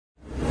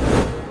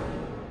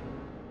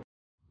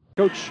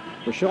Coach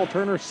Rochelle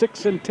Turner,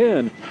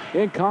 6-10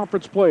 in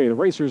conference play. The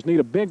Racers need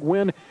a big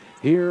win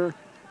here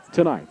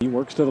tonight. He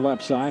works to the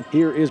left side.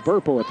 Here is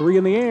Burpo, a three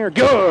in the air.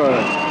 Good!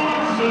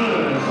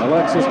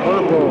 Alexis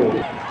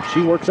Burpo.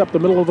 She works up the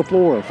middle of the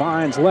floor,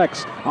 finds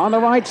Lex on the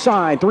right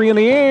side. Three in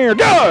the air.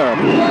 Good!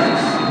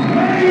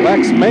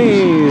 Lex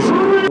Mays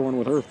going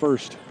with her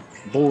first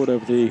board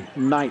of the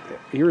night.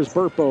 Here's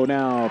Burpo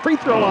now. Free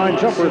throw line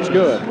jumper. It's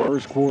good.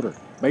 First quarter.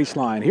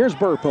 Baseline. Here's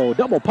Burpo.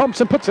 Double pumps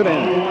and puts it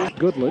in.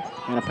 Goodlet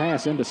and a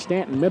pass into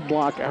Stanton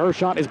mid-block. Her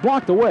shot is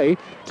blocked away.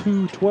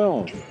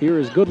 2-12. Here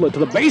is Goodlet to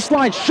the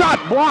baseline. Shot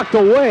blocked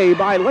away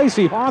by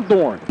Lacey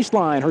Hawthorne.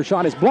 Baseline. Her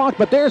shot is blocked,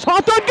 but there's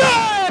Hawthorne.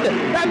 Good!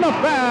 And the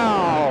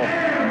foul!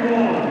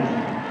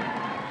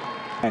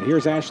 And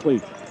here's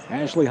Ashley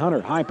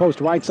Hunter. High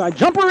post right side.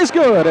 Jumper is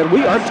good, and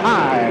we are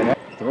tied.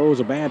 Throws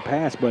a bad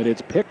pass, but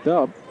it's picked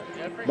up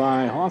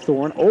by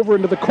Hawthorne. Over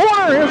into the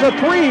corner. Here's a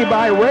three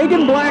by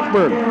Reagan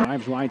Blackburn.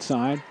 Drives right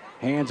side.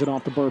 Hands it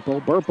off to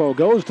Burpo. Burpo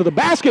goes to the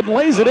basket and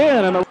lays it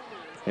in. And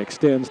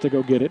extends to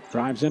go get it.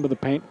 Drives into the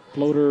paint.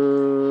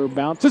 Floater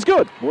bounce is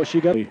good. Boy,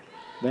 she got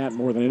that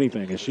more than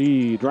anything as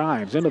she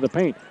drives into the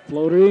paint.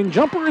 Floating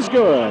jumper is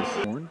good.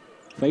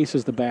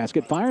 Faces the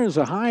basket. Fires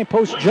a high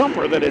post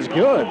jumper that is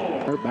good.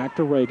 Back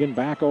to Reagan.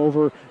 Back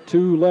over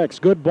to Lex.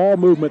 Good ball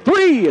movement.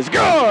 Three is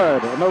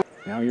good.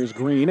 Now here's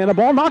Green, and a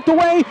ball knocked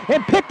away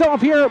and picked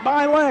off here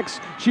by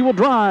Lex. She will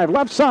drive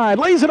left side,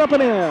 lays it up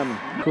and in.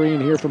 Green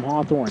here from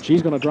Hawthorne.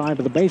 She's going to drive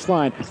to the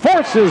baseline,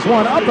 forces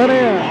one up and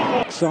in.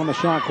 Lex on the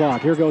shot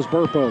clock. Here goes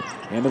Burpo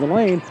into the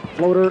lane.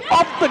 Floater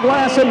off the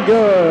glass and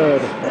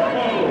good.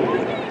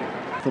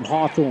 From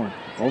Hawthorne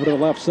over to the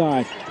left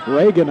side.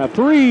 Reagan a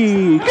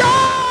three.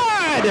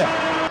 Good!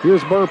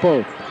 Here's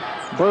Burpo.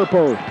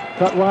 Burpo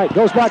cut right,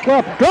 goes back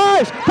left,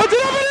 drives, puts it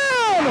up and in.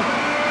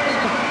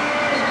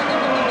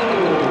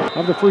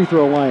 Of the free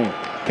throw lane.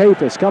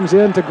 Kapis comes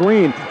in to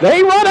Green.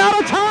 They run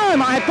out of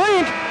time, I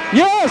think.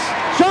 Yes,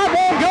 shot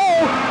won't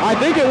go. I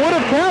think it would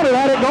have counted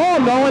had it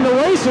gone, though, and the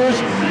Racers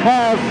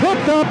have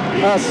picked up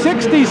a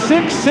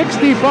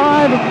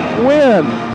 66-65 win.